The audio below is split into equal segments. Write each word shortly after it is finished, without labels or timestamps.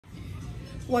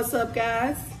What's up,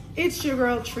 guys? It's your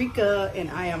girl Treka,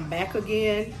 and I am back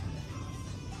again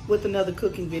with another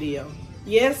cooking video.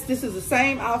 Yes, this is the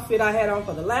same outfit I had on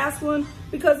for the last one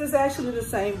because it's actually the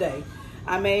same day.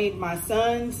 I made my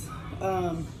son's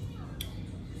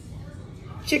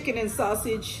chicken and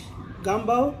sausage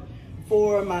gumbo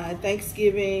for my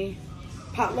Thanksgiving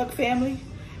potluck family,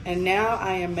 and now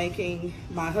I am making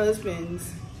my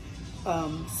husband's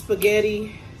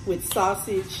spaghetti with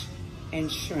sausage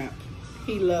and shrimp.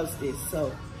 He loves this,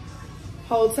 so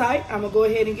hold tight. I'm gonna go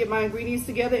ahead and get my ingredients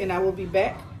together, and I will be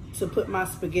back to put my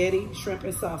spaghetti, shrimp,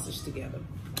 and sausage together.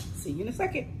 See you in a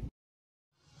second.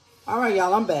 All right,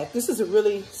 y'all, I'm back. This is a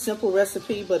really simple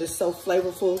recipe, but it's so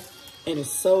flavorful and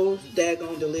it's so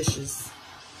daggone delicious.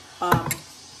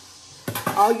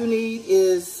 All you need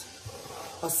is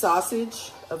a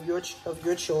sausage of your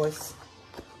choice.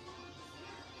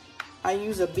 I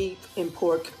use a beef and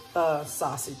pork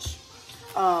sausage.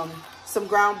 Some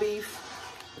ground beef.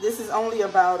 This is only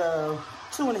about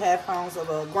 2.5 pounds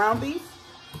of ground beef.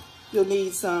 You'll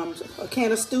need a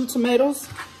can of stewed tomatoes.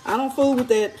 I don't fool with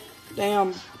that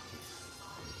damn,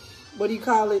 what do you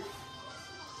call it?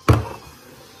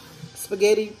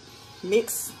 Spaghetti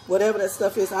mix, whatever that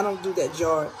stuff is. I don't do that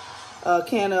jar. A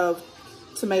can of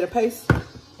tomato paste.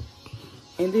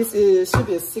 And this should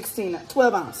be a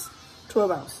 12 ounce.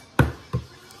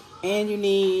 And you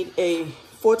need a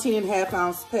 14.5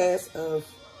 ounce pass of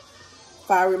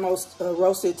fiery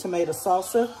roasted tomato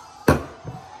salsa.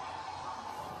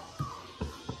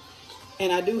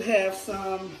 And I do have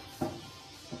some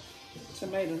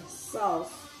tomato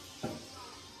sauce.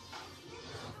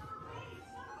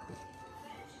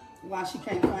 Why she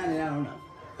can't find it, I don't know.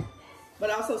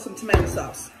 But also some tomato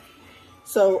sauce.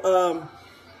 So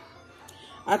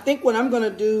I think what I'm gonna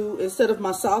do, instead of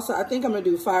my salsa, I think I'm gonna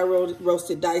do fire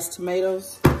roasted diced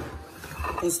tomatoes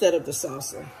instead of the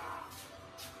salsa.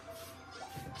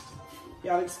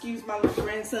 Y'all excuse my little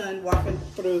grandson walking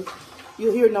through.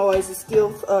 You'll hear noise. It's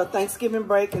still Thanksgiving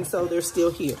break, and so they're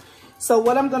still here. So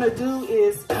what I'm gonna do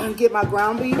is get my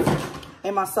ground beef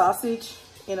and my sausage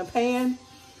in a pan.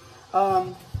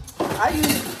 Look,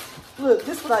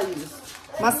 this is what I use.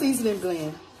 My seasoning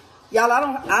blend. Y'all, I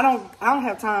don't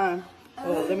have time.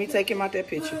 Oh, let me take him out that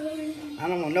picture. I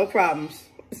don't want no problems.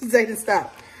 Zayden,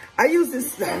 stop. I use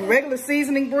this regular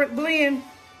seasoning blend.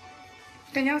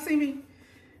 Can y'all see me?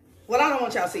 Well, I don't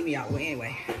want y'all to see me out. Well,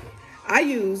 anyway, I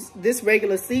use this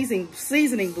regular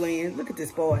seasoning blend. Look at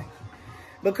this boy.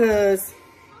 Because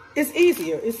it's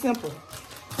easier. It's simple.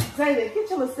 Zayden, get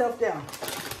your little self down.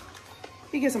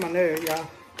 He gets on my nerves, y'all.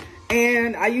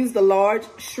 And I use the large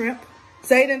shrimp.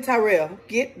 Zayden Tyrell,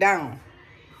 get down.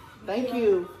 Thank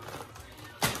you.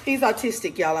 He's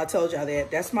autistic, y'all. I told y'all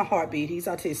that. That's my heartbeat. He's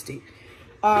autistic.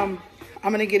 I'm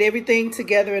going to get everything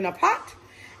together in a pot,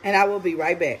 and I will be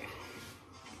right back.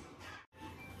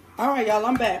 All right, y'all,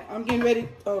 I'm back. I'm getting ready.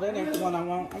 Oh, that ain't the one I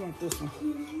want. I want this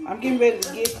one. I'm getting ready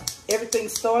to get everything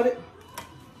started.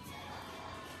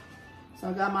 So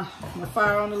I got my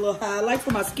fire on a little high. I like for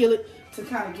my skillet to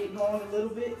kind of get going a little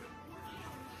bit.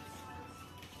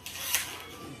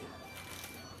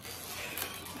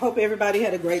 Hope everybody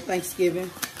had a great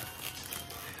Thanksgiving.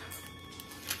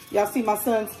 Y'all see my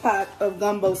son's pot of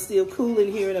gumbo still cooling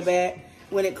here in the back.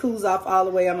 When it cools off all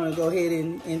the way, I'm gonna go ahead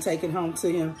and take it home to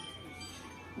him.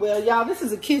 Well, y'all, this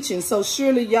is a kitchen, so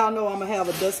surely y'all know I'm gonna have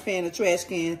a dustpan, a trash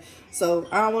can. So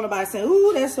I don't want nobody saying,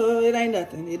 ooh, it ain't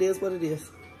nothing. It is what it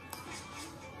is.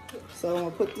 So I'm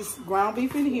gonna put this ground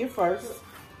beef in here first.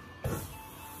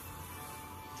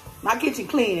 My kitchen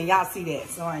clean, and y'all see that,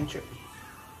 so I ain't tripping.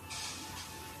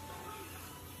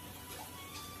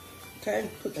 Okay,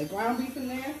 put that ground beef in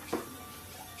there.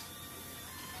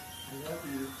 I love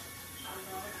you.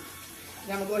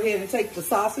 Now I'm gonna go ahead and take the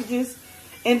sausages.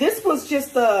 And this was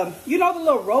just, you know, the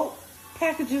little rope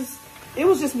packages? It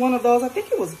was just one of those. I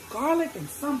think it was garlic and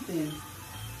something.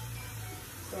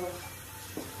 So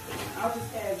I'll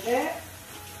just add that.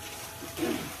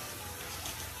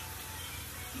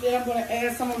 Then I'm gonna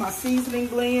add some of my seasoning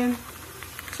blend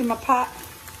to my pot.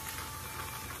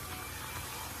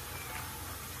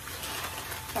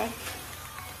 Okay.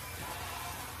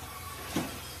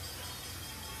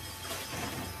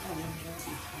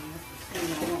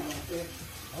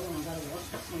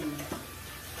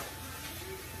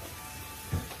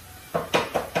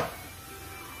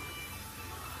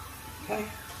 Okay.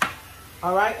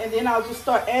 All right, and then I'll just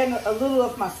start adding a little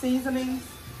of my seasonings.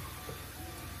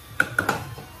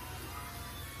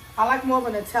 I like more of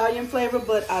an Italian flavor,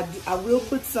 but I will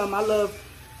put some. I love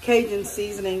Cajun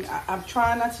seasoning. I'm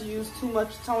trying not to use too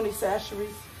much Tony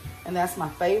Chachere's, and that's my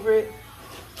favorite.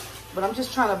 But I'm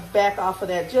just trying to back off of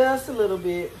that just a little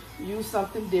bit. Use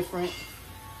something different.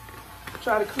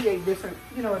 Try to create different,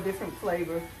 you know, a different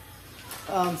flavor.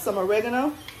 Some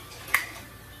oregano.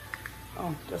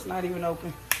 Oh, that's not even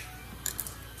open.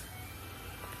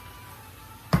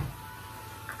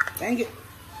 Dang it.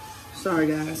 Sorry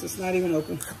guys, it's not even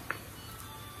open.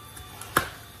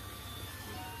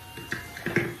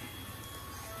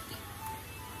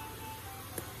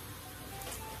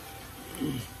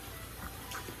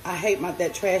 I hate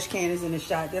that trash can is in the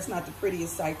shot. That's not the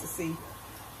prettiest sight to see.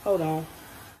 Hold on.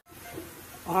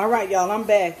 All right, y'all, I'm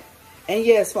back. And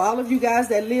yes, for all of you guys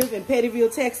that live in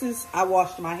Pettyville, Texas, I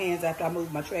washed my hands after I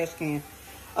moved my trash can.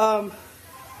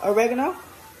 Oregano.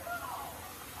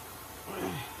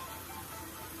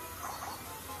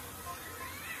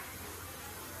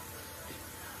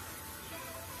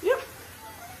 Yep.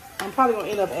 I'm probably gonna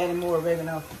end up adding more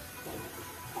oregano.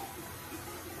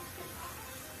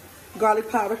 Garlic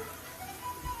powder.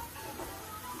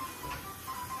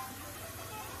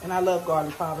 And I love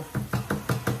garlic powder.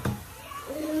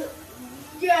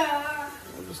 Yeah.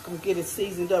 I'm just gonna get it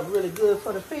seasoned up really good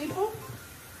for the people.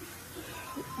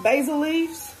 Basil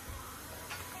leaves.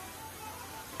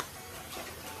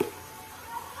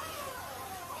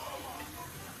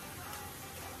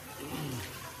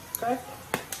 Okay.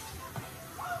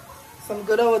 Some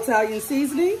good old Italian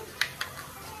seasoning.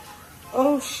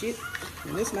 Oh shit.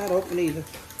 And it's not open either.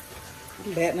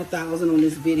 I'm batting 1,000 on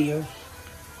this video.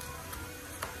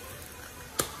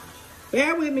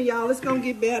 Bear with me, y'all. It's going to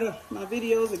get better. My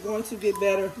videos are going to get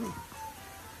better.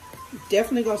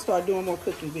 Definitely going to start doing more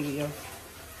cooking videos.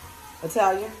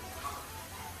 Italian.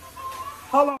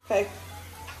 Hold on. Okay.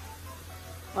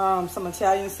 Some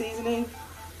Italian seasoning.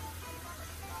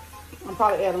 I'll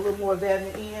probably add a little more of that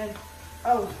in the end.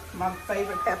 Oh, my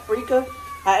favorite, paprika.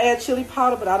 I add chili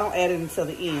powder, but I don't add it until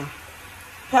the end.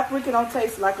 Paprika don't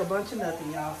taste like a bunch of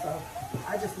nothing, y'all, so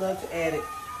I just love to add it.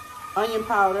 Onion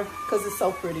powder, because it's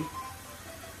so pretty.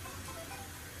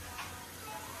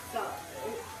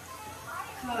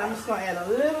 I'm just going to add a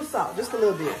little salt, just a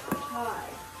little bit.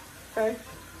 Okay,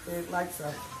 like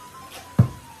so.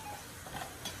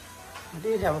 I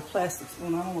did have a plastic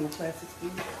spoon. I don't want a plastic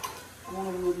spoon. I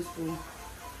want a wooden spoon.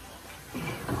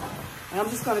 And I'm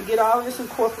just going to get all of this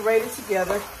incorporated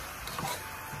together.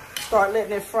 Start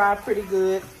letting it fry pretty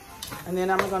good. And then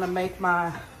I'm going to make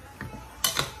my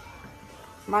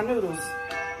noodles.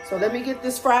 So let me get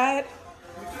this fried.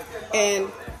 And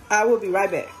I will be right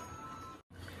back.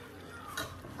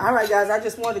 All right, guys. I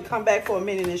just wanted to come back for a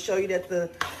minute and show you that the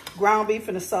ground beef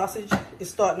and the sausage is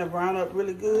starting to brown up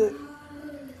really good.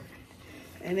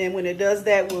 And then when it does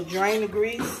that, we'll drain the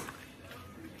grease.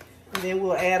 And then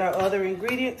we'll add our other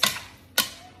ingredients.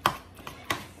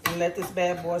 And let this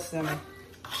bad boy simmer.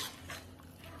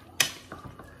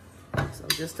 So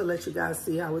just to let you guys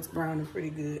see how it's browning pretty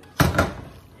good.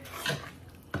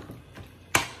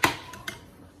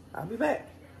 I'll be back.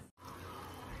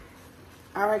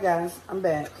 All right, guys, I'm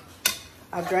back.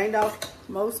 I've drained off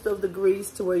most of the grease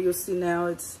to where you'll see now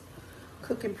it's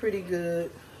cooking pretty good.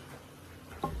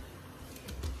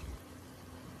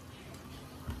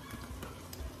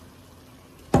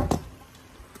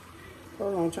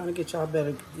 Hold on, I'm trying to get y'all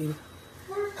better view.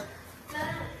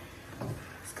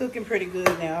 It's cooking pretty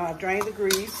good now. I've drained the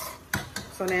grease.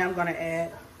 So now I'm gonna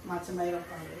add my tomato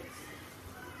products.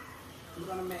 I'm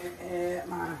gonna add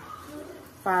my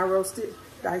fire roasted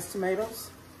diced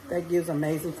tomatoes. That gives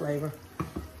amazing flavor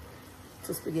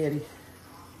to spaghetti.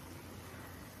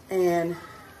 And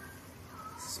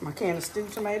this is my can of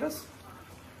stewed tomatoes.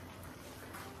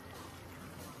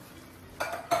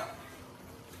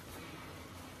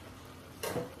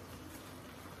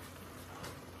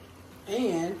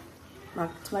 And my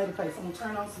tomato paste. I'm gonna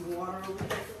turn on some water over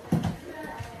here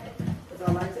because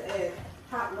I like to add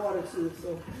hot water to it.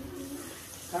 So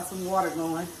got some water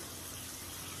going.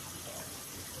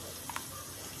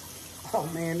 Oh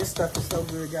man, this stuff is so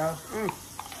good, y'all.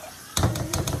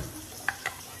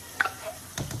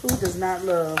 Who does not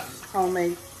love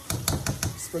homemade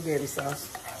spaghetti sauce?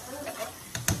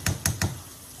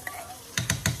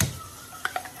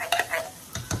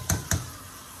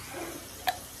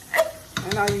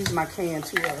 And I'll use my can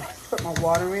too. Put my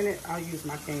water in it. I'll use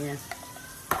my can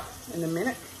in a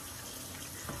minute.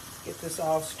 Get this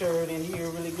all stirred in here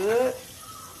really good.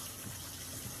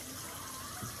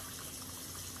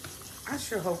 I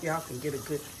sure hope y'all can get a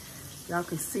good, y'all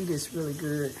can see this really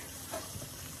good.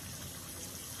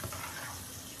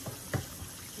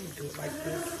 Let me do it like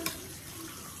this.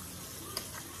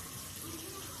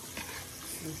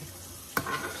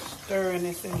 Stirring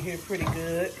this in here pretty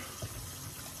good.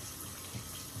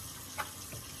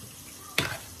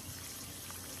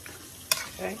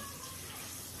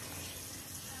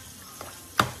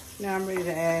 Now I'm ready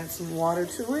to add some water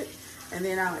to it, and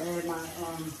then I'll add my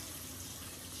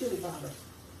chili powder.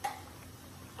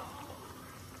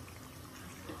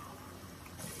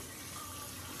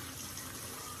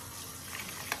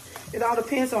 It all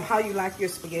depends on how you like your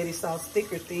spaghetti sauce,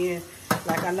 thick or thin.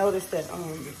 Like I noticed that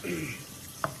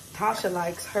Tasha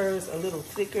likes hers a little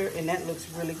thicker, and that looks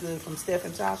really good. From Steph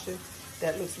and Tasha,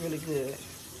 that looks really good.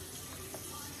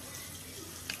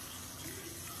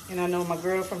 And I know my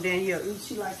girl from Danielle,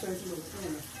 she likes hers a little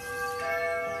thinner.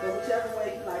 So whichever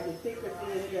way you like it, thick or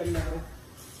thin, it doesn't matter.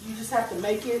 You just have to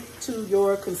make it to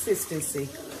your consistency.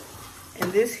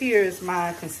 And this here is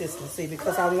my consistency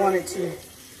because I want it to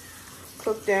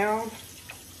cook down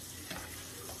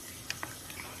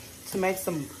to make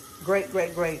some great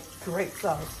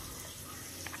sauce.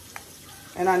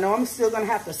 And I know I'm still gonna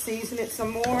have to season it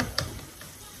some more.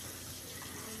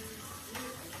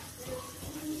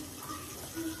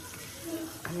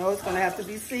 I know it's gonna have to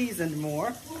be seasoned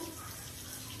more.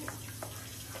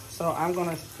 So I'm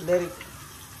gonna let it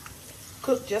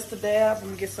cook just a dab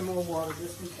and get some more water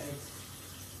just in case.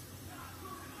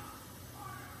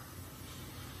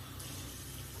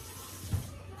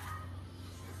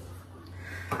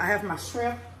 I have my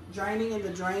shrimp draining in the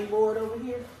drain board over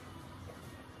here.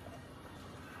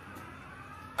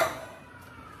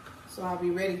 So I'll be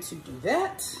ready to do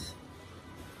that.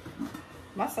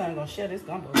 My son gonna share this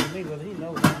gumbo with me whether he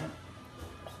knows or not.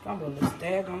 This gumbo looks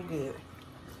daggone good.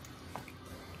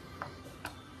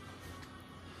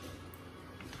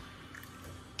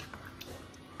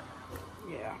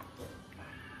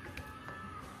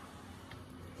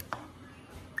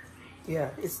 Yeah,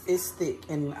 it's thick,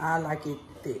 and I like it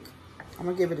thick. I'm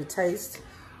gonna give it a taste.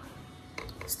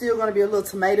 Still gonna be a little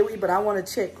tomatoey, but I wanna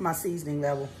check my seasoning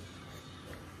level.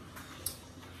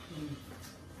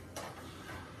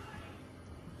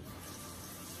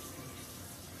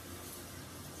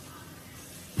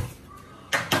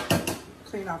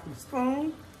 Clean off my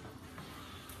spoon.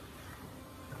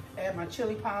 Add my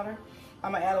chili powder.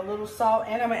 I'm gonna add a little salt,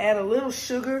 and I'm gonna add a little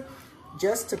sugar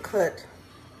just to cut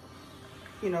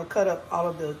up all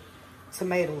of the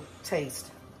tomato taste.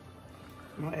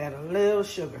 I'm gonna add a little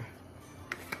sugar.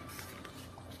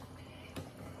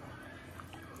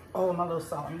 Oh, my little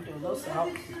salt. I'm gonna do a little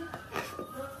salt.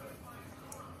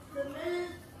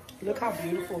 Look how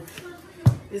beautiful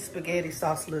this spaghetti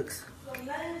sauce looks.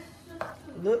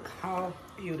 Look how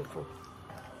beautiful.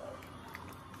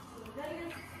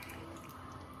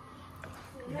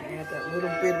 Add that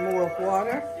little bit more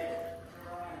water.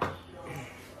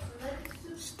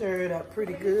 Stir it up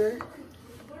pretty good.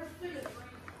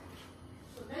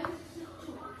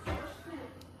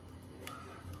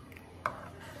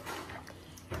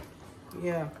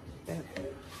 Yeah, that's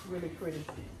really pretty.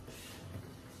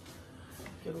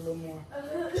 Get a little more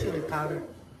chili powder.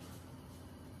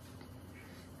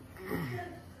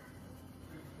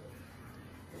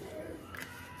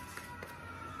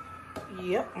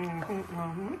 Yep.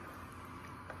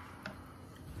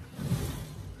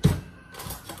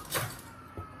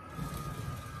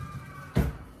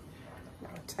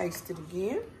 Taste it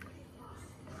again.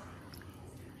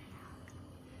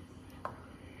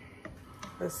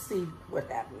 Let's see what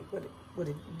happened. What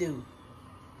it do?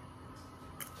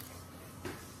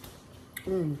 A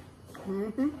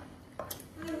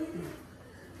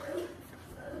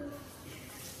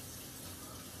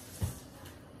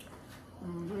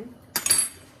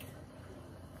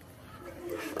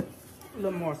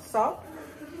little more salt.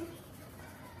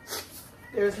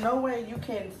 There's no way you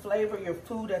can flavor your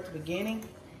food at the beginning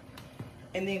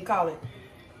and then call it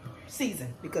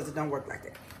seasoned, because it don't work like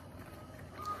that.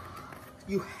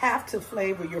 You have to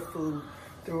flavor your food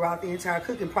throughout the entire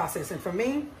cooking process. And for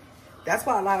me, that's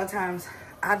why a lot of times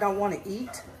I don't want to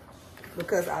eat,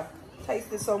 because I've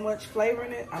tasted so much flavor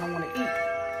in it, I don't want to eat.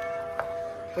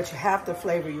 But you have to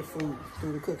flavor your food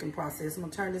through the cooking process. I'm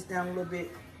gonna turn this down a little bit.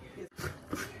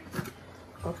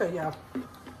 Okay, y'all,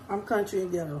 I'm country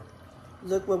and ghetto.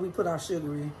 Look what we put our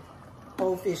sugar in.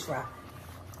 Whole fish fry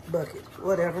bucket,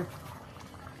 whatever.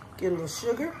 Get a little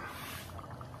sugar.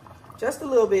 Just a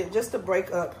little bit, just to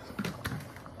break up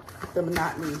the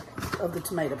monotony of the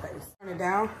tomato paste. Turn it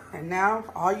down, and now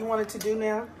all you want it to do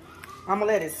now, I'm gonna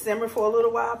let it simmer for a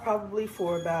little while, probably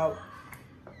for about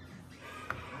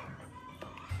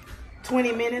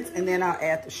 20 minutes, and then I'll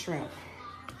add the shrimp.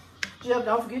 Jeff,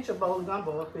 don't forget your bowl of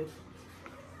gumbo up here.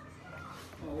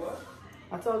 What?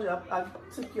 I told you I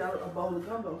took you out a bowl of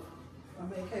gumbo. I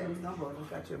made Caitlin's gumbo and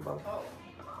got you a bowl. Oh.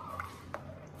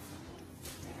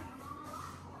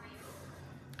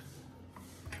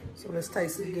 So let's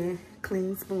taste it again.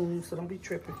 Clean spoon, so don't be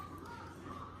tripping.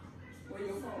 Where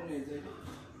your phone is,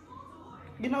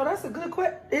 You know, that's a good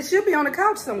question. It should be on the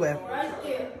couch somewhere. Right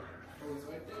there.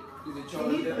 You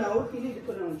need to know. You need to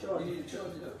put it on the charger. You need to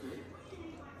charge it up.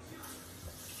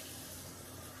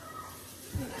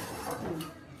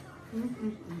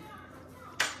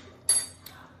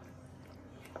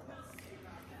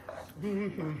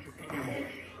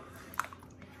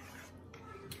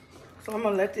 So I'm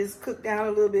gonna let this cook down a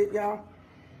little bit, y'all,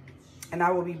 and I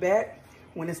will be back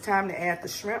when it's time to add the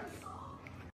shrimp.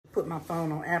 Put my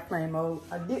phone on airplane mode.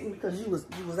 I didn't because you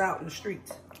was out in the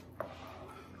streets.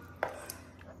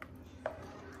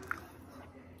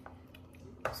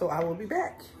 So I will be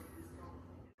back.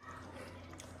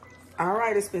 All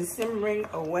right, it's been simmering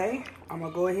away. I'm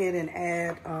gonna go ahead and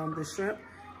add the shrimp.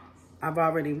 I've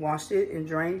already washed it and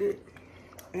drained it,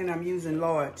 and I'm using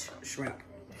large shrimp.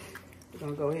 We're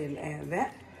gonna go ahead and add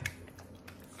that.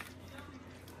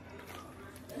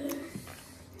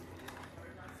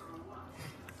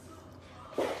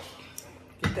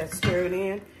 Get that stirred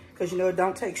in, because you know it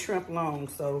don't take shrimp long,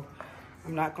 so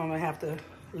I'm not gonna have to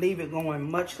leave it going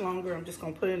much longer. I'm just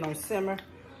gonna put it on simmer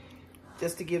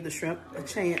just to give the shrimp a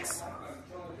chance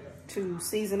to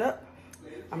season up.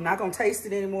 I'm not gonna taste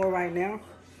it anymore right now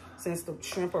since the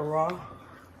shrimp are raw.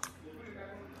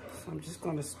 So I'm just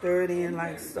gonna stir it in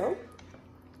like so.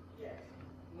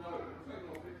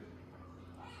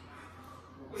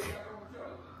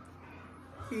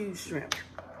 Huge shrimp.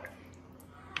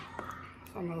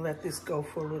 So I'm gonna let this go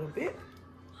for a little bit.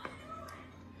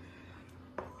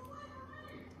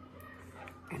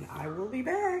 And I will be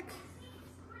back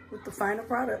with the final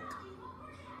product.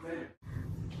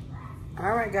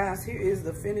 All right, guys, here is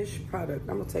the finished product.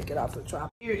 I'm gonna take it off the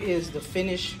top. Here is the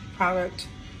finished product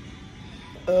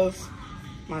of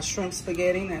my shrimp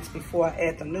spaghetti. That's before I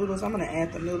add the noodles. I'm gonna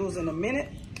add the noodles in a minute,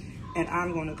 and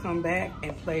I'm gonna come back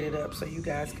and plate it up so you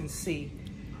guys can see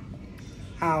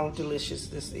how delicious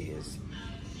this is.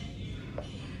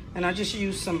 And I just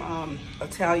used some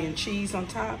Italian cheese on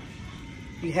top.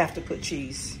 You have to put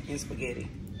cheese in spaghetti.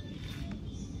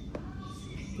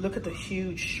 Look at the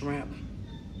huge shrimp.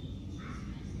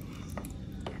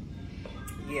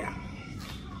 Yeah.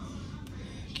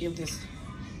 Give this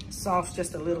sauce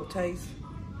just a little taste,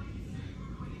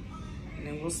 and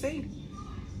then we'll see.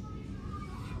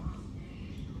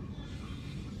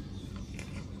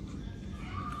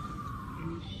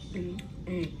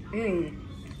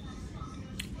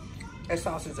 That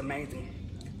sauce is amazing.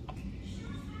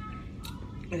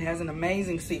 It has an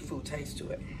amazing seafood taste to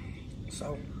it.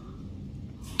 So,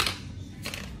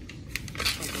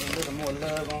 a little more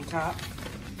love on top.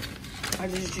 I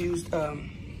just used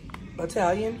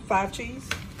Italian 5 cheese.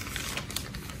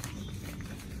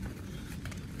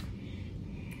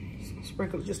 So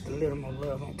sprinkle just a little more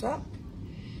love on top.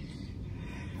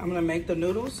 I'm gonna make the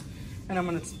noodles, and I'm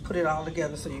gonna put it all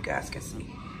together so you guys can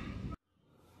see.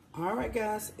 All right,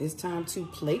 guys, it's time to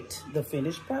plate the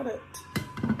finished product.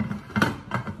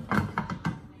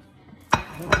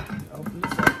 Open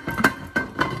this up.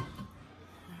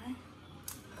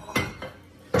 All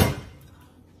right.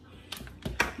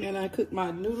 And I cook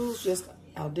my noodles just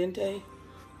al dente.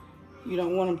 You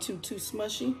don't want them too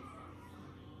smushy.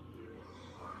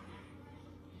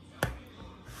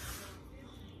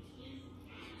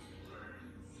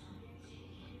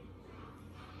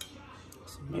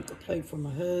 Make a plate for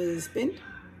my husband.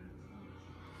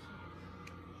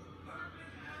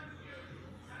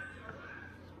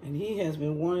 And he has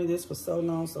been wanting this for so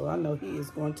long, so I know he is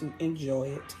going to enjoy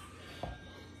it.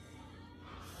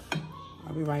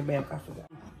 I'll be right back after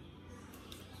that.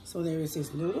 So there is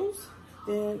his noodles.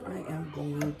 Then I am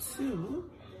going to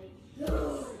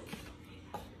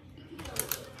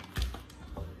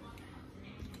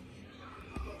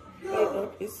plate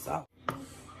up his sauce.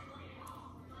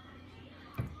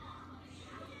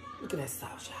 Look at that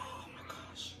sauce, y'all. Oh my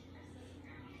gosh.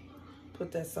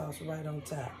 Put that sauce right on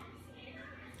top.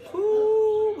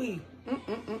 Ooh-wee.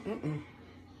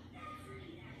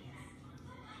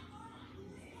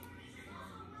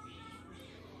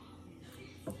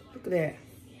 Look at that.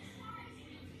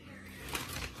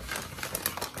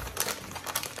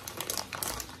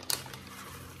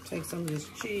 Take some of this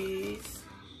cheese.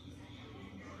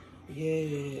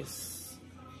 Yes.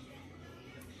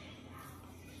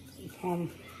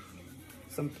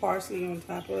 Some parsley on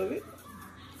top of it.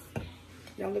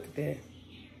 Y'all look at that.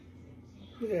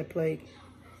 Look at that plate.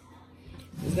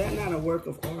 Is that not a work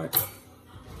of art?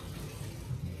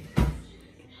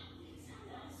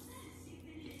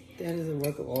 That is a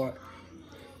work of art.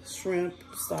 Shrimp,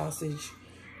 sausage,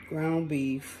 ground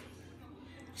beef,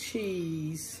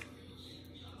 cheese.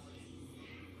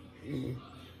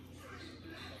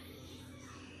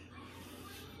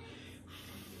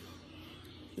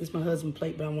 This is my husband's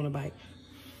plate, but I want a bite.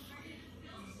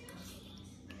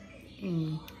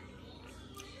 And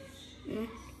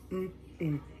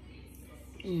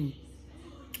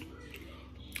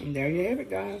there you have it,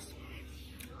 guys.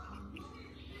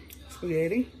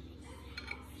 Spaghetti,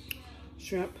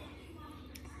 shrimp,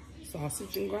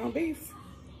 sausage, and ground beef.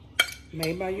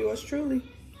 Made by yours truly.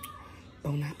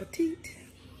 Bon appetit.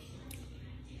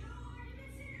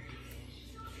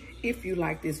 If you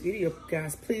like this video,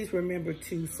 guys, please remember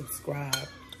to subscribe.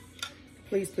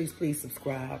 Please, please, please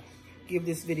subscribe. Give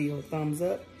this video a thumbs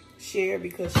up. Share,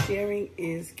 because sharing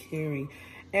is caring.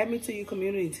 Add me to your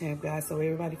community tab, guys, so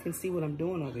everybody can see what I'm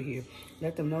doing over here.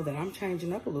 Let them know that I'm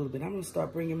changing up a little bit. I'm going to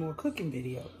start bringing more cooking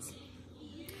videos.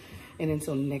 And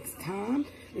until next time,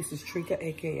 this is Treka,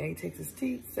 a.k.a. Texas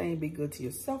Tea, saying be good to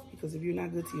yourself, because if you're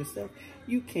not good to yourself,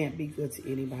 you can't be good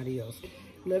to anybody else.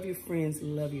 Love your friends,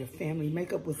 love your family.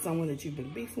 Make up with someone that you've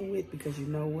been beefing with, because you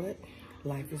know what?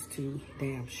 Life is too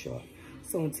damn short.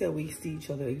 So until we see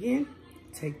each other again,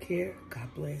 take care.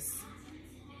 God bless.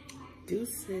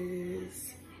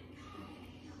 Deuces.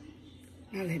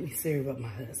 Now let me serve up my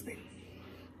husband.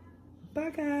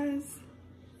 Bye, guys.